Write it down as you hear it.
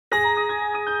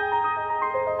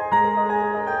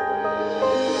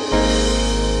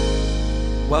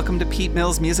Welcome to Pete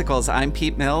Mills Musicals. I'm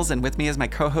Pete Mills, and with me is my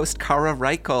co-host, Kara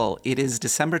Reichel. It is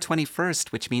December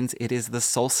 21st, which means it is the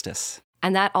solstice.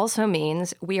 And that also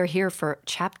means we are here for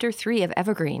Chapter 3 of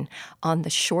Evergreen. On the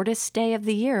shortest day of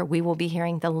the year, we will be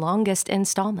hearing the longest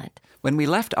installment. When we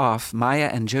left off, Maya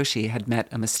and Joshi had met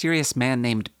a mysterious man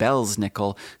named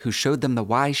Bellsnickel who showed them the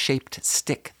Y-shaped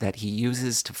stick that he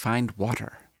uses to find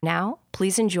water. Now,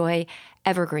 please enjoy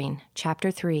Evergreen,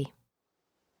 Chapter 3.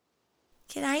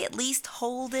 Can I at least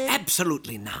hold it?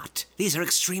 Absolutely not. These are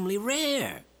extremely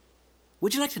rare.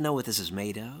 Would you like to know what this is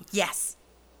made of? Yes.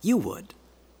 You would.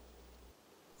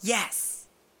 Yes.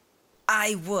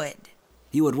 I would.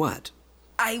 You would what?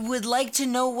 I would like to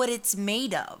know what it's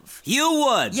made of. You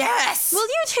would! Yes! Will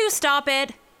you two stop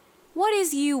it? What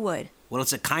is yew wood? Well,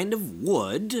 it's a kind of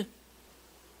wood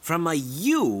from a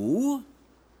yew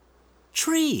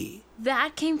tree.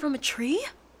 That came from a tree?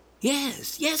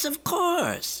 Yes, of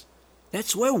course.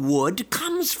 That's where wood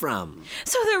comes from.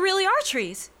 So there really are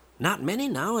trees. Not many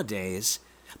nowadays,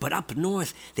 but up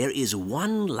north there is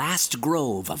one last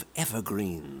grove of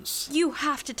evergreens. You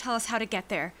have to tell us how to get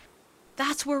there.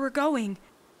 That's where we're going.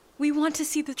 We want to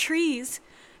see the trees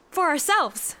for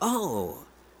ourselves. Oh,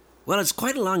 well, it's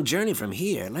quite a long journey from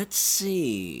here. Let's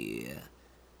see.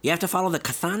 You have to follow the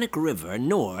Chthonic River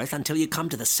north until you come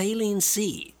to the Saline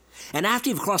Sea. And after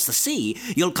you've crossed the sea,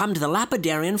 you'll come to the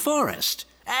Lapidarian Forest.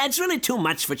 It's really too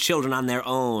much for children on their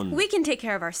own. We can take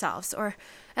care of ourselves, or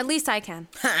at least I can.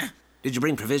 Did you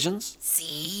bring provisions?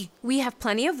 See? We have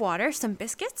plenty of water, some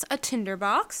biscuits, a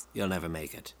tinderbox. You'll never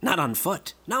make it. Not on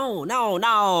foot.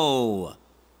 No.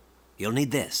 You'll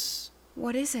need this.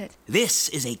 What is it? This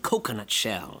is a coconut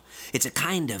shell. It's a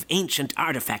kind of ancient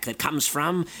artifact that comes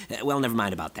from... well, never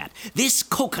mind about that. This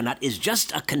coconut is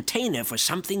just a container for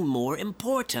something more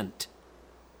important.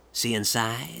 See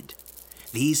inside?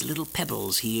 These little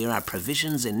pebbles here are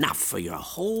provisions enough for your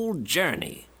whole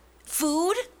journey.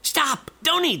 Food? Stop!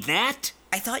 Don't eat that!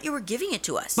 I thought you were giving it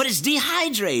to us. But it's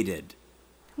dehydrated.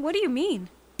 What do you mean?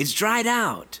 It's dried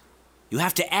out. You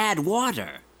have to add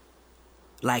water.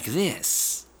 Like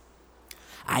this.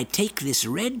 I take this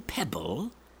red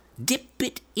pebble, dip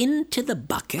it into the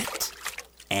bucket,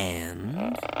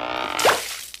 and...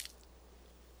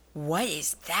 What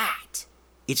is that?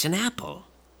 It's an apple.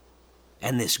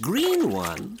 And this green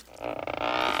one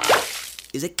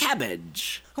is a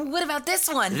cabbage. What about this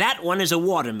one? That one is a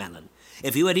watermelon.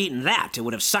 If you had eaten that, it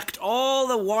would have sucked all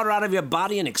the water out of your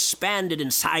body and expanded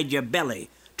inside your belly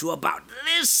to about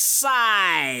this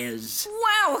size.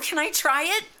 Wow, can I try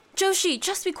it? Joshi,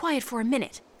 just be quiet for a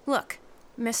minute. Look,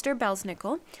 Mr.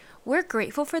 Bellsnickel, we're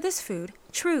grateful for this food,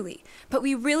 truly, but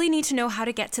we really need to know how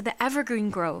to get to the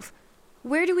Evergreen Grove.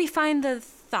 Where do we find the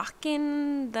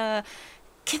Thockin, the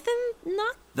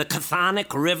Kithenok? The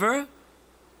Chthonic River?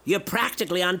 You're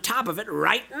practically on top of it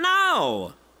right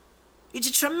now. It's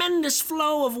a tremendous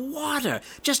flow of water,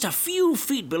 just a few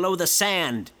feet below the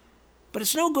sand. But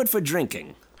it's no good for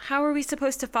drinking. How are we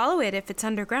supposed to follow it if it's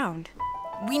underground?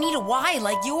 We need a Y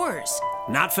like yours.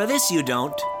 Not for this, you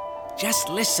don't. Just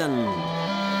listen.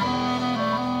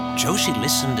 Joshi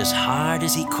listened as hard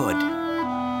as he could.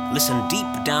 Listened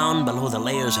deep down below the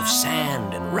layers of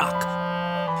sand and rock.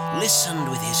 Listened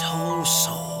with his whole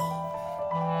soul.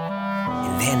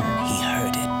 And then he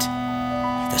heard it.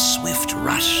 The swift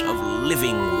rush of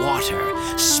living water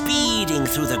speeding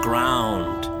through the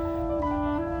ground.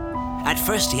 At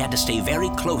first, he had to stay very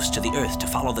close to the earth to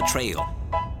follow the trail.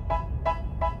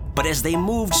 But as they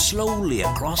moved slowly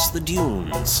across the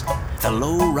dunes, the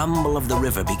low rumble of the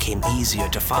river became easier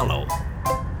to follow.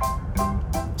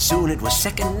 Soon it was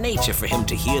second nature for him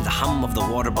to hear the hum of the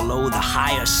water below, the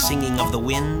higher singing of the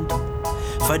wind.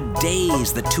 For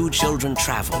days the two children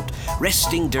traveled,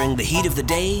 resting during the heat of the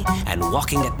day and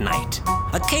walking at night.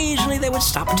 Occasionally they would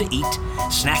stop to eat,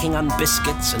 snacking on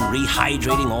biscuits and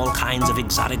rehydrating all kinds of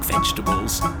exotic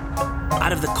vegetables.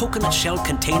 Out of the coconut shell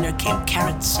container came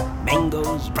carrots,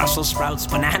 mangoes, Brussels sprouts,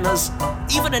 bananas,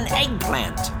 even an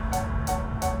eggplant.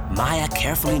 Maya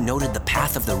carefully noted the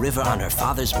path of the river on her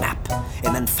father's map,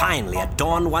 and then finally at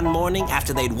dawn one morning,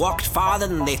 after they'd walked farther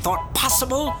than they thought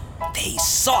possible, they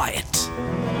saw it.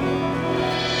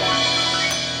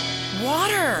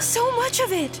 Water! So much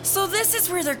of it! So this is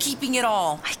where they're keeping it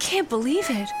all. I can't believe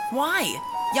it. Why?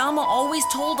 Yama always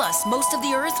told us most of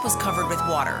the earth was covered with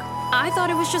water. I thought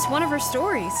it was just one of her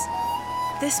stories.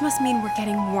 This must mean we're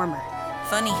getting warmer.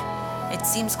 Funny, it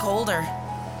seems colder.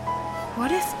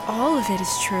 What if all of it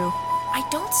is true? I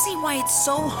don't see why it's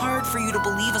so hard for you to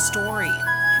believe a story.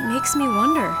 It makes me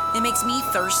wonder. It makes me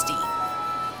thirsty.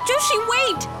 Joshi,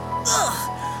 wait!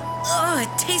 Ugh,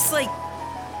 it tastes like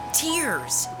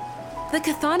tears. The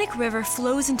Chthonic River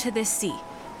flows into this sea.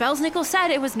 Belsnickel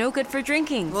said it was no good for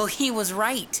drinking. Well, he was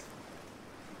right.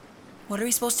 What are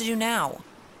we supposed to do now?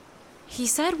 He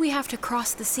said we have to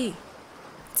cross the sea.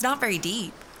 It's not very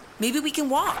deep. Maybe we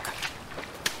can walk.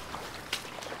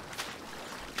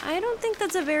 I don't think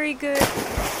that's a very good...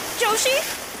 Joshi?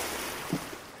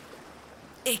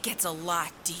 It gets a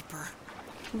lot deeper.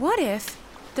 What if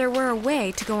there were a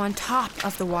way to go on top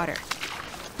of the water?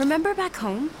 Remember back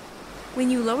home?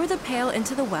 When you lower the pail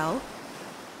into the well,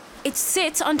 it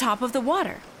sits on top of the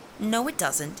water. No, it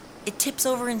doesn't. It tips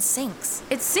over and sinks.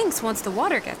 It sinks once the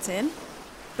water gets in,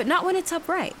 but not when it's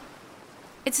upright.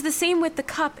 It's the same with the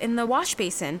cup in the wash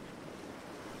basin.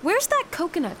 Where's that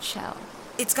coconut shell?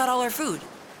 It's got all our food.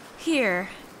 Here.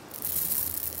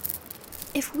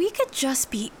 If we could just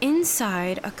be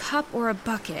inside a cup or a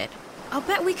bucket, I'll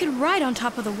bet we could ride on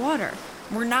top of the water.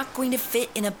 We're not going to fit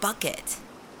in a bucket.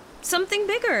 Something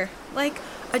bigger, like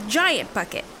a giant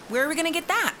bucket. Where are we going to get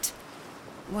that?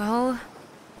 Well,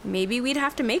 maybe we'd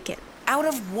have to make it. Out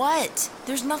of what?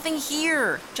 There's nothing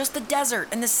here. Just the desert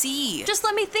and the sea. Just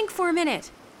let me think for a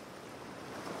minute.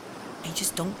 I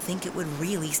just don't think it would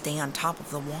really stay on top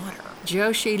of the water.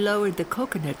 Joshi lowered the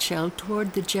coconut shell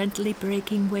toward the gently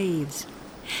breaking waves.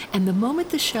 And the moment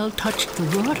the shell touched the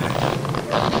water...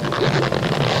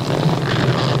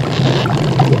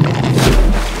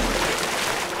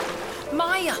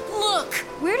 Maya, look!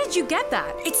 Where did you get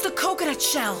that? It's the coconut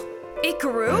shell. It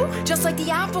grew? Just like the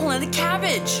apple and the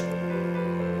cabbage.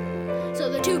 So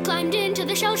the two climbed into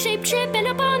the shell-shaped ship and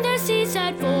upon the sea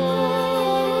set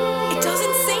forth. It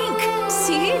doesn't sink.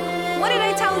 See? What did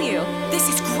I tell you? This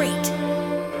is great.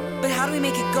 But how do we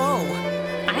make it go?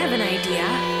 I have an idea.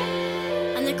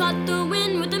 And they caught the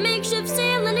wind with the makeshift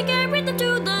sail and it carried them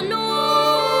to the north.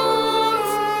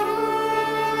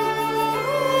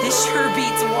 This sure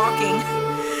beats walking.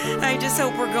 I just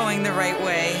hope we're going the right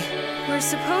way. We're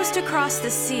supposed to cross the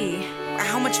sea.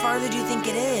 How much farther do you think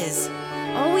it is?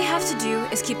 All we have to do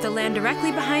is keep the land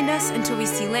directly behind us until we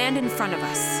see land in front of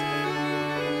us.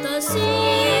 The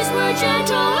seas were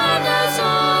gentle and the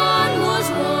sun was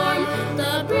warm.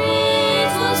 The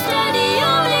breeze was steady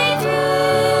all day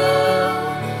through.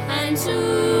 And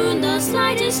soon the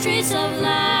slightest trace of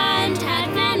land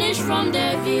had vanished from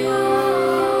their view.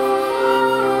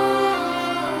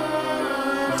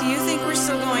 Do you think we're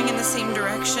still going in the same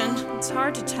direction? It's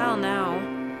hard to tell now.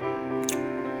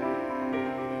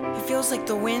 It feels like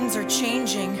the winds are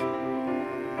changing.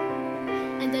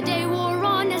 And the day wore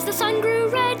on as the sun grew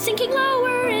red, sinking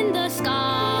lower in the sky.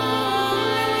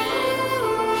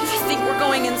 I think we're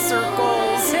going in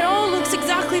circles. It all looks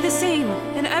exactly the same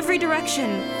in every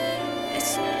direction.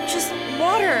 It's just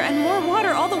water and more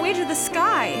water all the way to the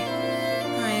sky.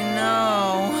 I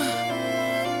know.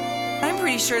 I'm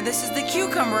pretty sure this is the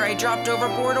cucumber I dropped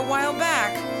overboard a while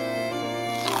back.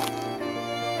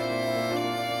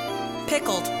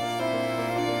 Pickled.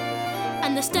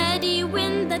 And the steady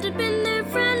wind that had been their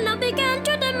friend now began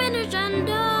to diminish and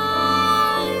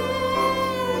die.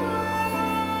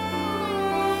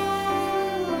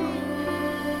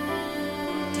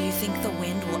 Do you think the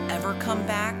wind will ever come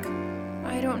back?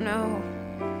 I don't know.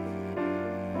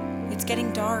 It's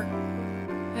getting dark.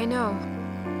 I know.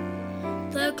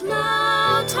 The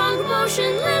clouds hung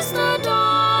motionless, the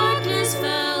darkness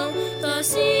fell. The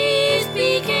seas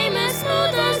became as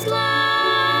smooth as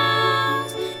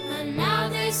glass. And now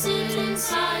they sit in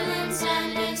silence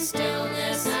and in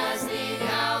stillness as the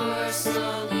hours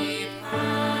slowly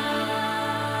pass.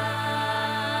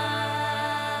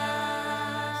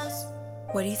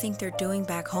 What do you think they're doing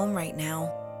back home right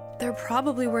now? They're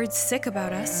probably worried sick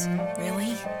about us.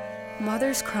 Really?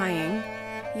 Mother's crying.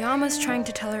 Yama's trying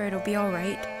to tell her it'll be all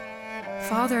right.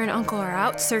 Father and Uncle are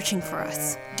out searching for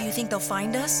us. Do you think they'll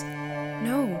find us?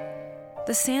 No.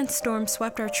 The sandstorm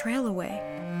swept our trail away.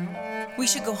 We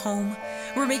should go home.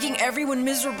 We're making everyone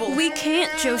miserable. We can't,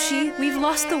 Joshi. We've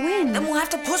lost the wind. Then we'll have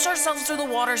to push ourselves through the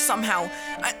water somehow.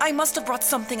 I must have brought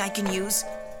something I can use.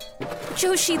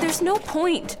 Joshi, there's no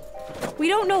point. We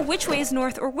don't know which way is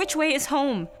north or which way is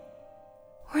home.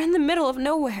 We're in the middle of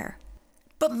nowhere.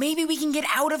 But maybe we can get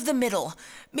out of the middle.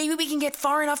 Maybe we can get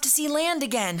far enough to see land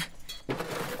again.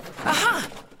 Aha!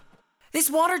 This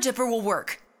water dipper will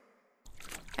work.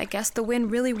 I guess the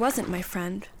wind really wasn't my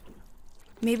friend.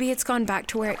 Maybe it's gone back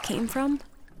to where it came from.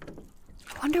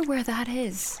 I wonder where that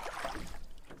is.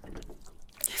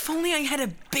 If only I had a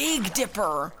big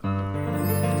dipper.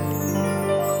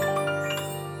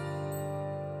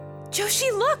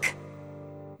 Joshi, look!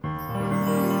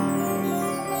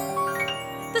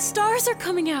 The stars are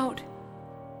coming out.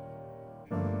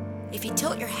 If you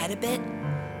tilt your head a bit,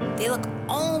 they look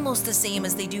almost the same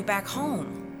as they do back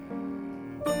home.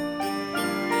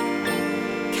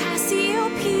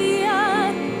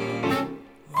 Cassiopeia.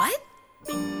 What?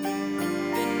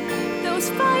 Those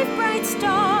 5 bright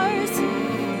stars.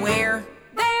 Where?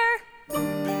 There.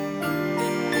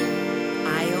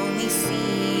 I only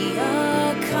see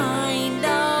a kind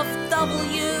of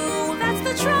W. That's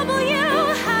the trouble, you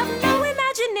have no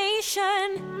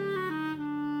imagination.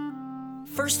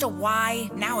 First a Y,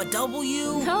 now a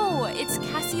W. No, it's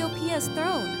Cassiopeia's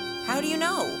throne. How do you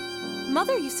know?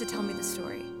 Mother used to tell me the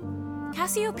story.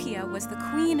 Cassiopeia was the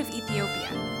queen of Ethiopia.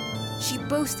 She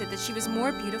boasted that she was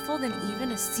more beautiful than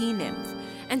even a sea nymph,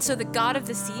 and so the god of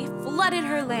the sea flooded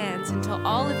her lands until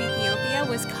all of Ethiopia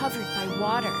was covered by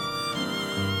water.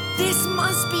 This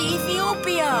must be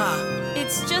Ethiopia!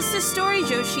 It's just a story,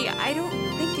 Joshi. I don't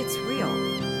think it's real.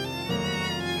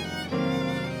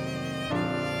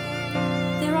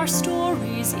 There are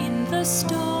stories in the stars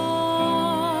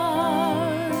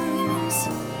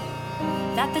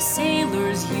that the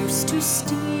sailors used to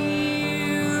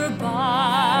steer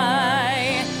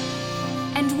by,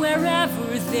 and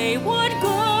wherever they would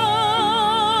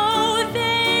go,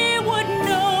 they would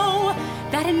know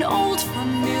that an old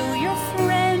familiar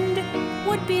friend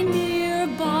would be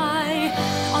nearby.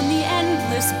 On the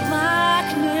endless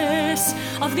blackness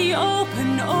of the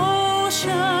open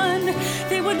ocean,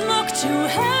 they would look to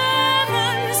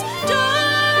heaven's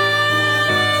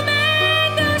dome,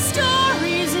 and the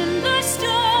stories in the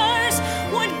stars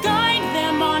would guide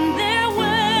them on their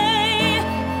way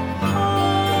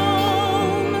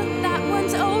home. That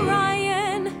one's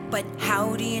Orion. But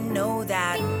how do you know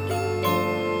that?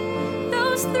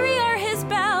 Those 3 are his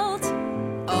belt.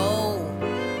 Oh,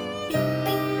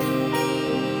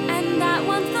 And that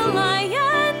one's the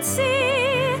lion.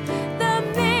 See? The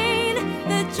mane,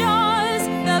 the jaws,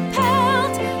 the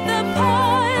pelt, the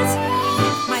paws.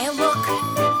 Maya, look!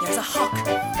 There's a hook.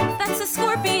 That's the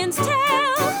scorpion's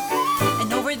tail.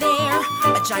 And over there,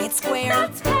 a giant square.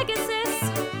 That's Pegasus.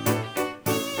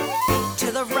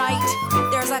 To the right,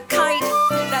 there's a kite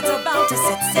that's about to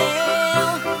set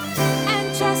sail.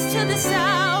 And just to the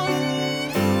south,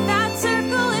 that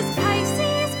circle is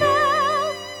Pisces'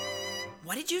 mouth.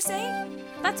 What did you say?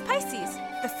 That's Pisces,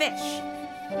 the fish.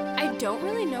 I don't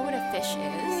really know what a fish is.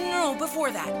 No,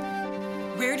 before that.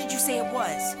 Where did you say it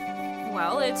was?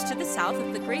 Well, it's to the south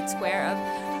of the Great Square of...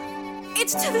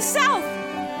 It's to the south!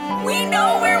 We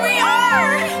know where we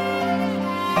are!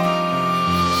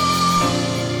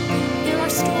 There are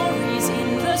stories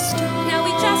in the stars. Now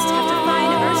we just have to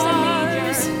find Ursa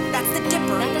Major. That's the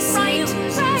Dipper. That the sailors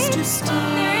used to steer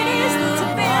There it is, it's a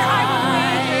bear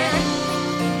Major.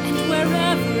 and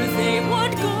wherever they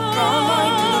would go,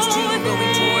 Drawing to those 2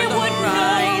 going toward the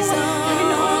horizon.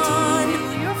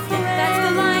 That's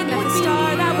the line, that's the star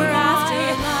that we're after.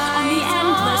 on the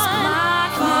endless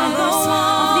blackness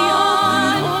of the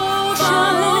open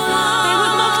ocean, they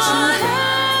would look to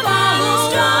heaven's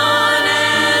dawn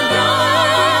and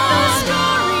bright.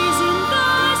 Stories in the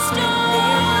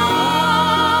stars.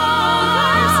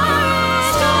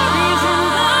 Stories in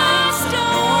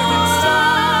the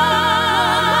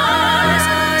stars.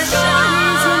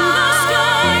 Stories in the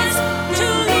skies to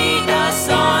lead us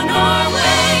on our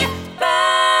way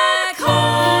back home.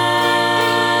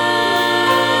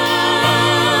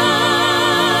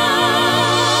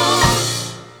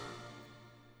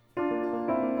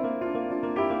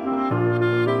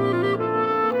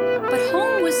 But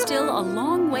home was still a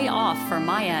long way off for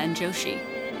Maya and Joshi.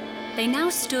 They now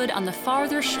stood on the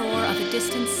farther shore of a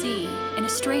distant sea in a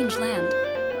strange land.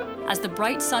 As the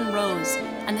bright sun rose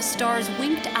and the stars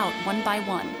winked out one by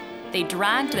one, they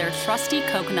dragged their trusty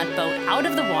coconut boat out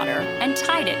of the water and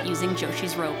tied it using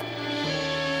Joshi's rope.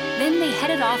 Then they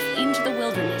headed off into the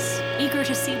wilderness, eager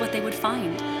to see what they would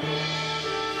find.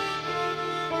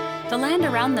 The land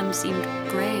around them seemed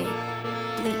gray,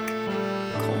 bleak,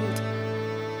 cold,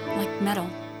 like metal.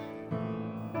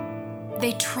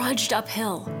 They trudged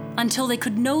uphill until they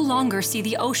could no longer see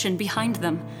the ocean behind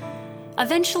them.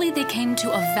 Eventually, they came to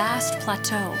a vast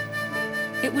plateau.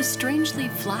 It was strangely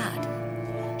flat.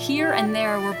 Here and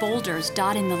there were boulders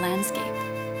dotting the landscape,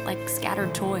 like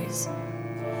scattered toys.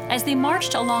 As they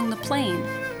marched along the plain,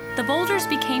 the boulders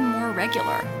became more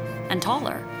regular and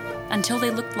taller until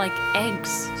they looked like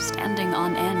eggs standing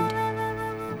on end.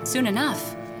 Soon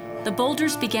enough, the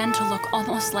boulders began to look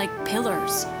almost like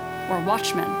pillars or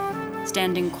watchmen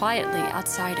standing quietly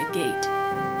outside a gate.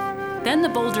 Then the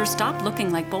boulders stopped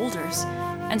looking like boulders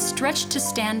and stretched to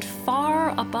stand far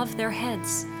above their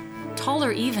heads,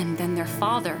 taller even than their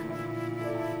father.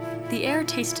 The air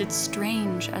tasted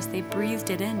strange as they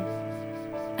breathed it in,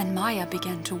 and Maya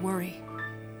began to worry.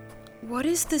 What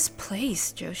is this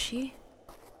place, Joshi?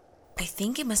 I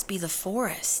think it must be the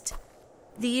forest.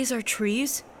 These are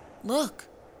trees? Look,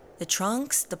 the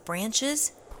trunks, the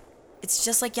branches. It's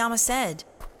just like Yama said.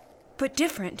 But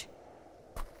different.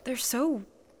 They're so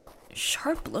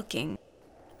sharp looking.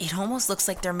 It almost looks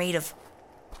like they're made of...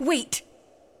 Wait!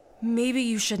 Maybe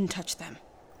you shouldn't touch them.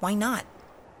 Why not?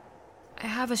 I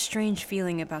have a strange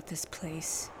feeling about this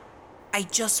place. I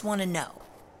just want to know.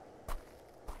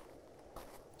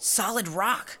 Solid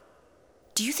rock.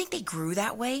 Do you think they grew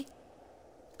that way?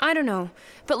 I don't know,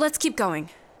 but let's keep going.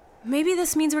 Maybe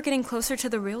this means we're getting closer to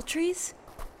the real trees?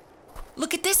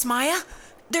 Look at this, Maya.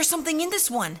 There's something in this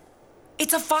one.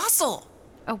 It's a fossil.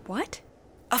 A what?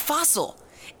 A fossil.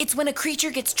 It's when a creature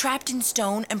gets trapped in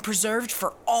stone and preserved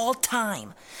for all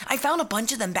time. I found a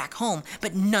bunch of them back home,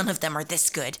 but none of them are this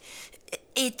good.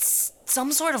 It's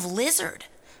some sort of lizard,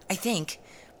 I think.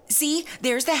 See,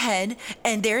 there's the head,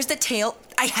 and there's the tail.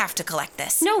 I have to collect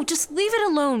this. No, just leave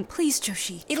it alone, please,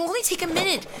 Joshi. It'll only take a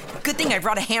minute. Good thing I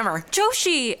brought a hammer.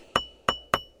 Joshi!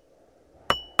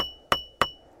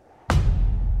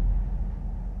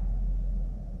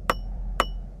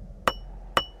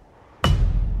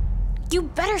 You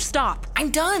better stop.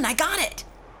 I'm done. I got it.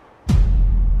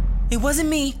 It wasn't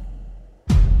me.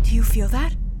 Do you feel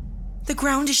that? The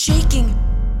ground is shaking.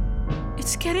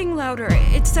 It's getting louder.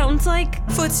 It sounds like...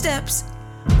 Footsteps.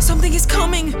 Something is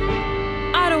coming.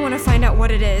 I don't want to find out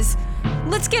what it is.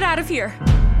 Let's get out of here.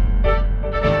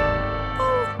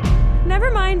 Oh, never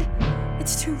mind.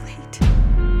 It's too late.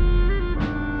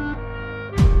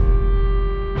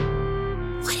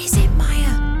 What is it,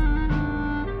 Maya?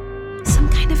 Some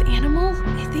kind of animal,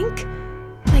 I think.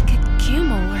 Like a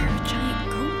camel or a giant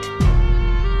goat.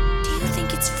 Do you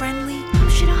think it's friendly? How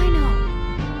should I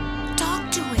know?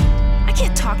 Talk to it. I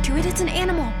can't talk to it. It's an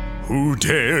animal. Who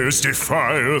dares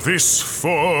defile this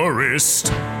forest?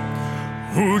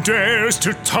 Who dares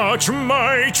to touch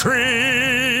my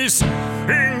trees?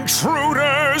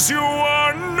 Intruders, you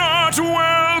are not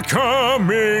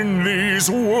welcome in these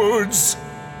woods.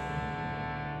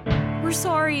 We're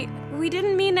sorry. We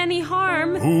didn't mean any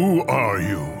harm. Who are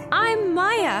you? I'm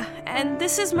Maya, and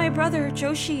this is my brother,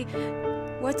 Joshi.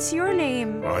 What's your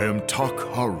name? I am Tak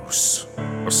Harus,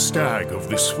 a stag of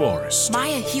this forest.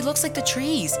 Maya, he looks like the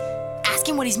trees. Ask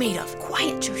him what he's made of.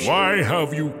 Quiet, Joshi. Why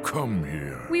have you come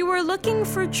here? We were looking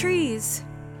for trees.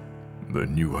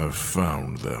 Then you have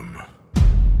found them.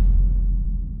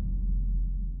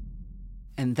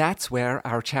 And that's where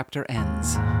our chapter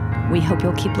ends. We hope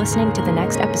you'll keep listening to the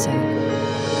next episode.